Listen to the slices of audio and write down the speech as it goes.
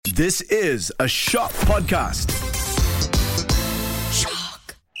This is a Shock Podcast.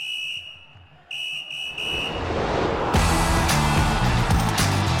 Shock.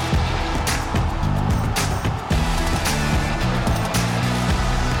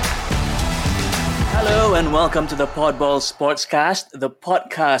 Hello and welcome to the Podball Sportscast, the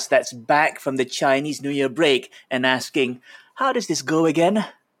podcast that's back from the Chinese New Year break and asking, how does this go again?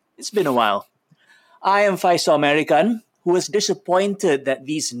 It's been a while. I am Faisal American, who was disappointed that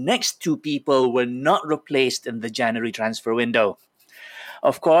these next two people were not replaced in the January transfer window.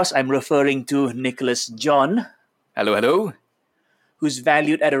 Of course, I'm referring to Nicholas John. Hello. Who's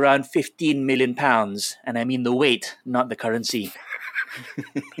valued at around £15 million. And I mean the weight, not the currency.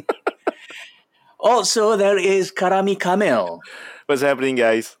 Also, there is Karami Kamil. What's happening,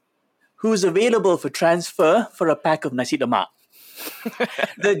 guys? Who's available for transfer for a pack of nasi lemak.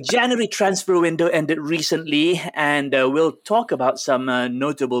 The January transfer window ended recently, and we'll talk about some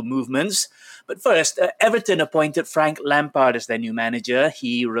notable movements. But first, Everton appointed Frank Lampard as their new manager.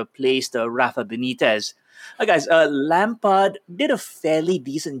 He replaced Rafa Benitez. Guys, Lampard did a fairly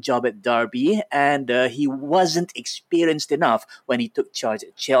decent job at Derby, and he wasn't experienced enough when he took charge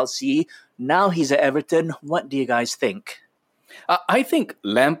at Chelsea. Now he's at Everton. What do you guys think? I think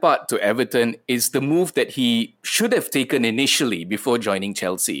Lampard to Everton is the move that he should have taken initially before joining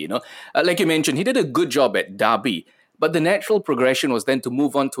Chelsea. Like you mentioned, he did a good job at Derby, but the natural progression was then to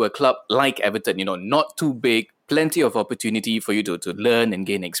move on to a club like Everton. Not too big, plenty of opportunity for you to learn and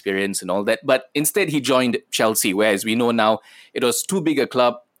gain experience and all that. But instead, he joined Chelsea, whereas we know now it was too big a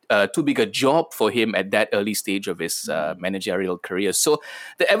club. Too big a job for him at that early stage of his managerial career. So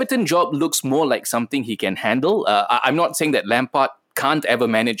the Everton job looks more like something he can handle. I'm not saying that Lampard can't ever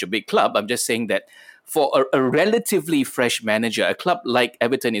manage a big club. I'm just saying that for a relatively fresh manager, a club like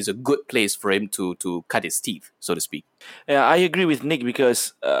Everton is a good place for him to cut his teeth, so to speak. Yeah, I agree with Nick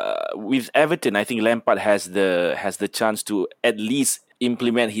because with Everton, I think Lampard has the chance to at least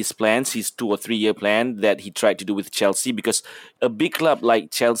implement his plans, his 2 or 3 year plan that he tried to do with Chelsea, because a big club like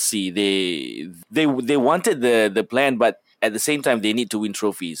Chelsea, they wanted the plan, but at the same time they need to win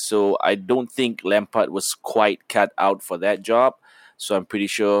trophies. So I don't think Lampard was quite cut out for that job. So I'm pretty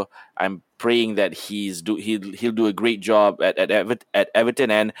sure, I'm praying that he'll do a great job at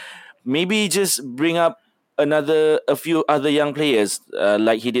Everton, and maybe just bring up a few other young players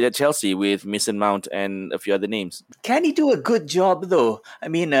like he did at Chelsea with Mason Mount and a few other names. Can he do a good job though? I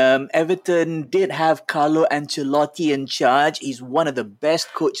mean, Everton did have Carlo Ancelotti in charge. He's one of the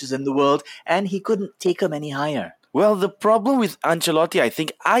best coaches in the world, and he couldn't take him any higher. Well, the problem with Ancelotti, I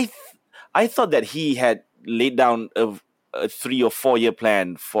think, I thought that he had laid down a 3 or 4 year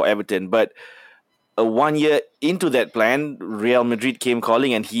plan for Everton, but 1 year into that plan, Real Madrid came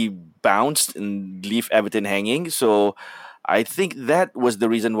calling and he bounced and left Everton hanging. So I think that was the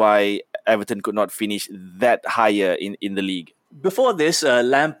reason why Everton could not finish that higher in the league. Before this,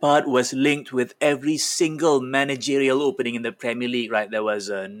 Lampard was linked with every single managerial opening in the Premier League, right? There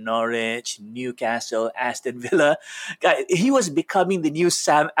was Norwich, Newcastle, Aston Villa. Guy, he was becoming the new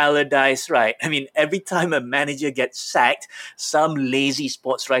Sam Allardyce, right? I mean, every time a manager gets sacked, some lazy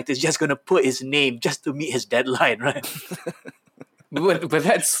sports writer is just going to put his name just to meet his deadline, right? But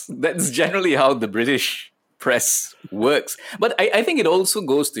that's generally how the British press works. But I think it also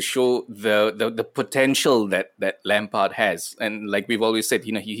goes to show the potential that Lampard has. And like we've always said,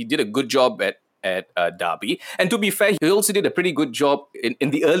 he did a good job at Derby. And to be fair, he also did a pretty good job in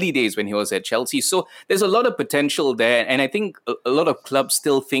the early days when he was at Chelsea. So there's a lot of potential there. And I think a lot of clubs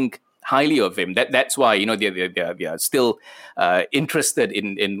still think highly of him. That's why they're still interested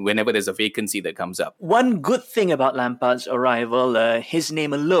in whenever there's a vacancy that comes up. One good thing about Lampard's arrival, his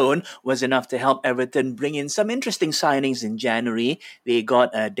name alone was enough to help Everton bring in some interesting signings in January. They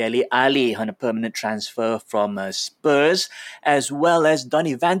got Dele Alli on a permanent transfer from Spurs, as well as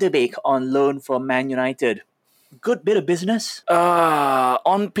Donny van de Beek on loan from Man United. Good bit of business.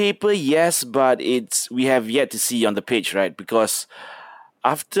 On paper, yes, but we have yet to see on the pitch, right? Because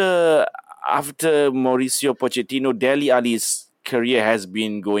After Mauricio Pochettino, Dele Alli's career has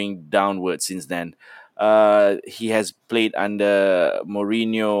been going downward since then. He has played under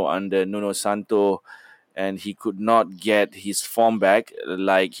Mourinho, under Nuno Santo, and he could not get his form back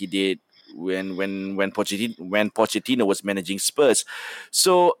like he did when Pochettino was managing Spurs.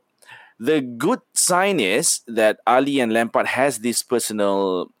 So the good sign is that Ali and Lampard has this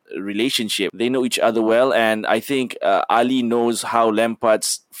personal relationship. They know each other well, and I think Ali knows how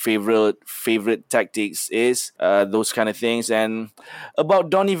Lampard's favorite tactics is, those kind of things. And about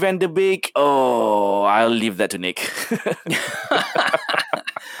Donny van de Beek, I'll leave that to Nick.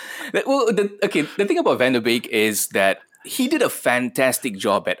 Well, the thing about Van de Beek is that he did a fantastic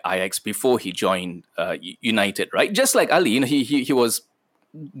job at Ajax before he joined United, right? Just like Ali, he was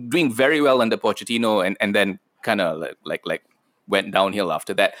doing very well under Pochettino, and then kind of like went downhill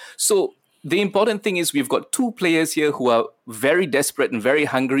after that. So the important thing is we've got two players here who are very desperate and very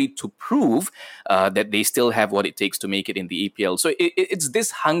hungry to prove that they still have what it takes to make it in the EPL. So it's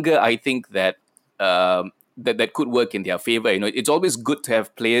this hunger, I think, that that could work in their favor. It's always good to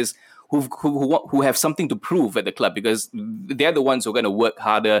have players who have something to prove at the club, because they're the ones who are going to work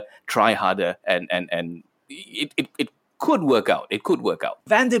harder, try harder, and it could work out. It could work out.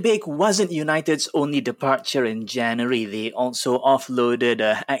 Van de Beek wasn't United's only departure in January. They also offloaded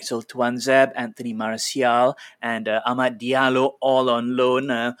Axel Tuanzebe, Anthony Martial, and Amad Diallo, all on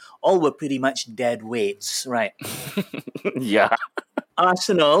loan. All were pretty much dead weights, right? Yeah.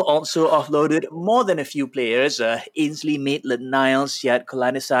 Arsenal also offloaded more than a few players. Ainsley Maitland-Niles, Siad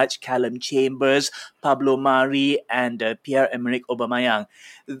Kolasinac, Callum Chambers, Pablo Mari, and Pierre-Emerick Aubameyang.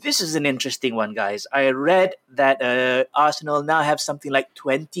 This is an interesting one, guys. I read that Arsenal now have something like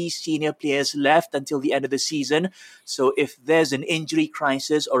 20 senior players left until the end of the season. So if there's an injury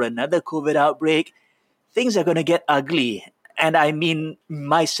crisis or another COVID outbreak, things are going to get ugly. And I mean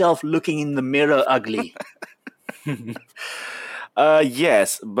myself looking in the mirror ugly.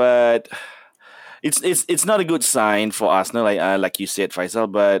 Yes, but it's not a good sign for Arsenal, like you said,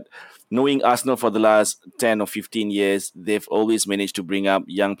 Faisal. But knowing Arsenal for the last 10 or 15 years, they've always managed to bring up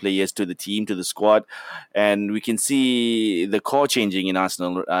young players to the team, to the squad. And we can see the core changing in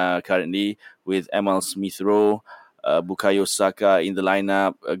Arsenal currently with Emile Smith-Rowe, Bukayo Saka in the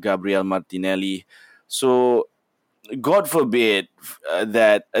lineup, Gabriel Martinelli. So God forbid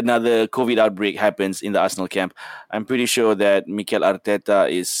that another COVID outbreak happens in the Arsenal camp. I'm pretty sure that Mikel Arteta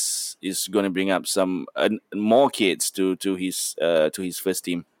is going to bring up some more kids to his first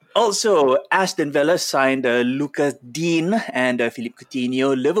team. Also, Aston Villa signed Lucas Dean and Philippe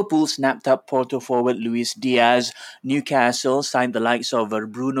Coutinho. Liverpool snapped up Porto forward Luis Diaz. Newcastle signed the likes of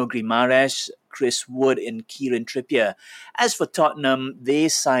Bruno Guimaraes, Chris Wood, and Kieran Trippier. As for Tottenham, they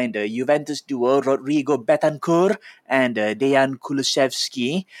signed Juventus duo Rodrigo Betancourt and Dejan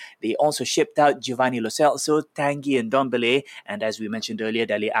Kulusevski. They also shipped out Giovanni Lo Celso, Tanguy Ndombele, and as we mentioned earlier,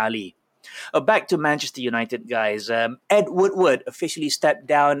 Dele Alli. Back to Manchester United, guys. Ed Woodward officially stepped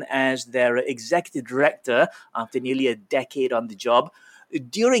down as their executive director after nearly a decade on the job.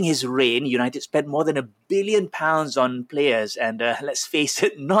 During his reign, United spent more than £1 billion on players, and let's face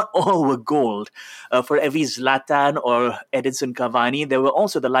it, not all were gold. For every Zlatan or Edinson Cavani, there were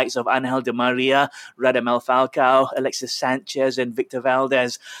also the likes of Angel Di Maria, Radamel Falcao, Alexis Sanchez, and Victor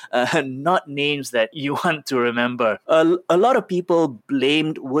Valdez. Not names that you want to remember. A lot of people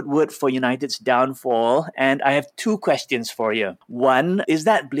blamed Woodward for United's downfall, and I have two questions for you. One, is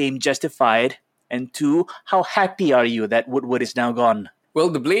that blame justified? And two, how happy are you that Woodward is now gone? Well,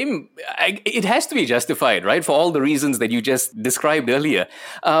 the blame, it has to be justified, right? For all the reasons that you just described earlier.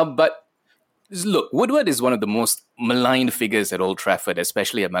 But look, Woodward is one of the most maligned figures at Old Trafford,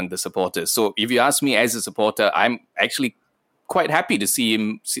 especially among the supporters. So if you ask me as a supporter, I'm actually quite happy to see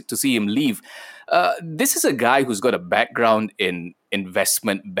him leave. This is a guy who's got a background in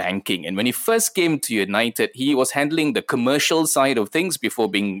investment banking. And when he first came to United, he was handling the commercial side of things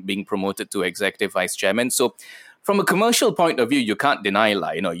before being promoted to executive vice chairman. So from a commercial point of view, you can't deny,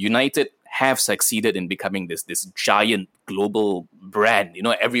 United have succeeded in becoming this giant global brand.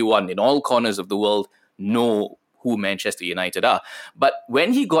 Everyone in all corners of the world know who Manchester United are. But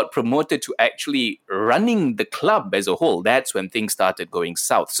when he got promoted to actually running the club as a whole, that's when things started going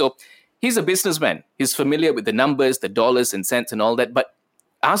south. So he's a businessman. He's familiar with the numbers, the dollars and cents and all that. But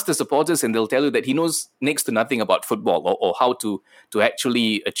ask the supporters and they'll tell you that he knows next to nothing about football or how to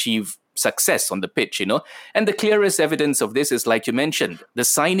actually achieve success on the pitch, And the clearest evidence of this is, like you mentioned, the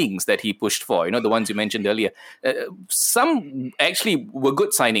signings that he pushed for, the ones you mentioned earlier. Some actually were good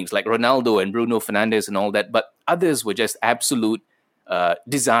signings, like Ronaldo and Bruno Fernandes and all that, but others were just absolute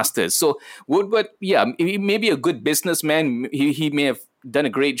disasters. So Woodward, he may be a good businessman. He may have done a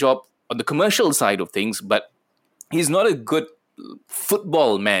great job on the commercial side of things, but he's not a good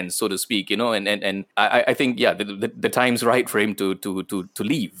football man, so to speak, and I think the time's right for him to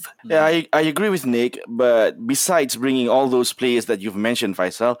leave. Yeah, I agree with Nick, but besides bringing all those players that you've mentioned,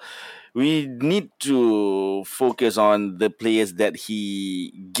 Faisal, we need to focus on the players that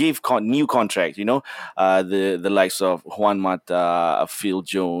he gave new contracts, the likes of Juan Mata, Phil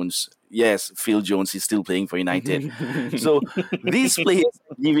Jones. Yes, Phil Jones is still playing for United. So these players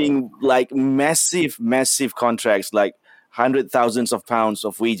are giving massive contracts, like hundreds of thousands of pounds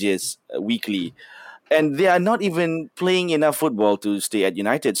of wages weekly. And they are not even playing enough football to stay at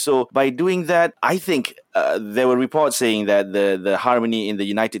United. So by doing that, I think there were reports saying that the harmony in the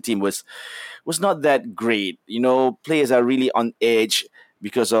United team was not that great. Players are really on edge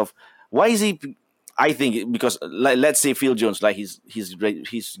because of why is he? I think because let's say Phil Jones, like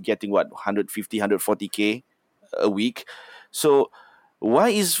he's getting what 150, 140K a week. So why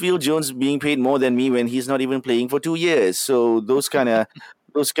is Phil Jones being paid more than me when he's not even playing for 2 years? So those kind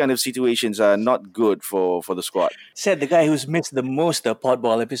of situations are not good for the squad. Said the guy who's missed the most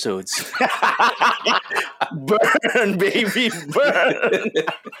Podball episodes. Burn, baby, burn.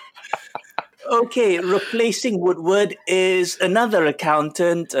 Okay, replacing Woodward is another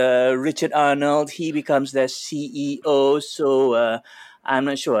accountant, Richard Arnold. He becomes their CEO, so I'm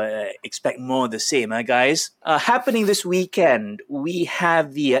not sure. Expect more of the same, guys. Happening this weekend, we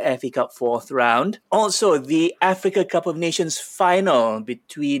have the FA Cup fourth round. Also, the Africa Cup of Nations final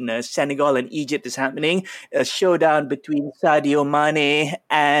between Senegal and Egypt is happening. A showdown between Sadio Mane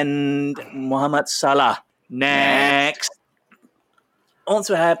and Mohamed Salah. Next.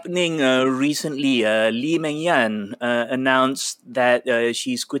 Also happening recently, Lee Meng Yan announced that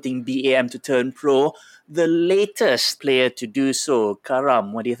she's quitting BAM to turn pro. The latest player to do so,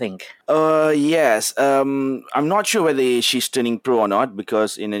 Karam, what do you think? Yes. I'm not sure whether she's turning pro or not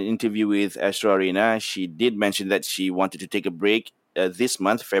because in an interview with Astro Arena, she did mention that she wanted to take a break this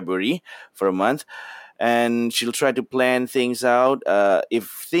month, February, for a month. And she'll try to plan things out. If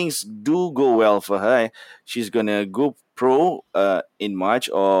things do go well for her, she's going to go pro in March,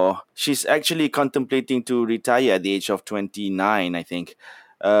 or she's actually contemplating to retire at the age of 29, I think.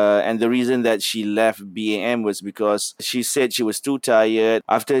 And the reason that she left BAM was because she said she was too tired.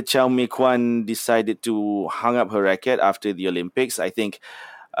 After Chow Mei Kwan decided to hang up her racket after the Olympics, I think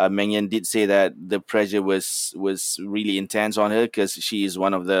Meng Yan did say that the pressure was really intense on her because she is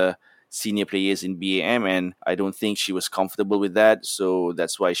one of the senior players in BAM, and I don't think she was comfortable with that. So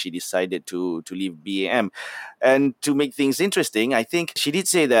that's why she decided to leave BAM. And to make things interesting, I think she did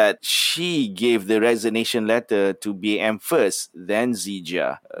say that she gave the resignation letter to BAM first, then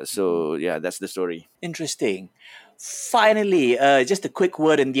Zija. So yeah, that's the story. Interesting. Finally, just a quick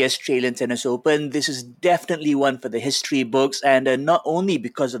word in the Australian Tennis Open. This is definitely one for the history books, and not only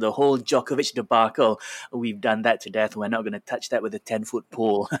because of the whole Djokovic debacle. We've done that to death. We're not going to touch that with a 10-foot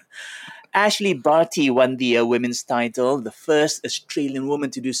pole. Ashley Barty won the women's title, the first Australian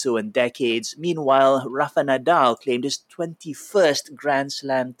woman to do so in decades. Meanwhile, Rafa Nadal claimed his 21st Grand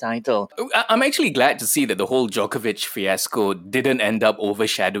Slam title. I'm actually glad to see that the whole Djokovic fiasco didn't end up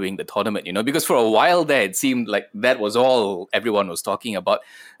overshadowing the tournament, because for a while there, it seemed like that was all everyone was talking about.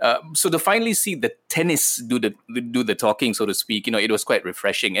 So to finally see the tennis do the talking, so to speak, it was quite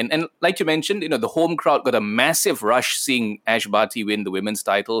refreshing. And like you mentioned, the home crowd got a massive rush seeing Ash Barty win the women's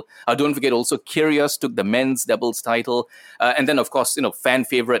title. Don't forget also Kyrgios took the men's doubles title. And then, of course, fan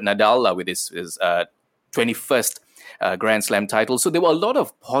favorite Nadal with his 21st Grand Slam title. So there were a lot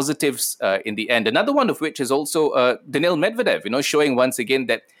of positives in the end. Another one of which is also Daniil Medvedev, showing once again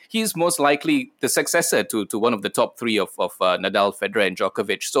that he's most likely the successor to one of the top three of Nadal, Federer and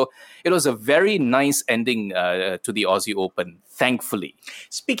Djokovic. So it was a very nice ending to the Aussie Open, thankfully.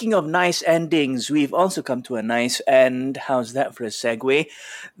 Speaking of nice endings, we've also come to a nice end. How's that for a segue?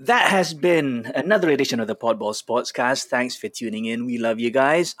 That has been another edition of the Podball Sportscast. Thanks for tuning in. We love you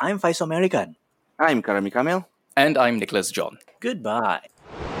guys. I'm Faisal American. I'm Karami Kamil. And I'm Nicholas John. Goodbye.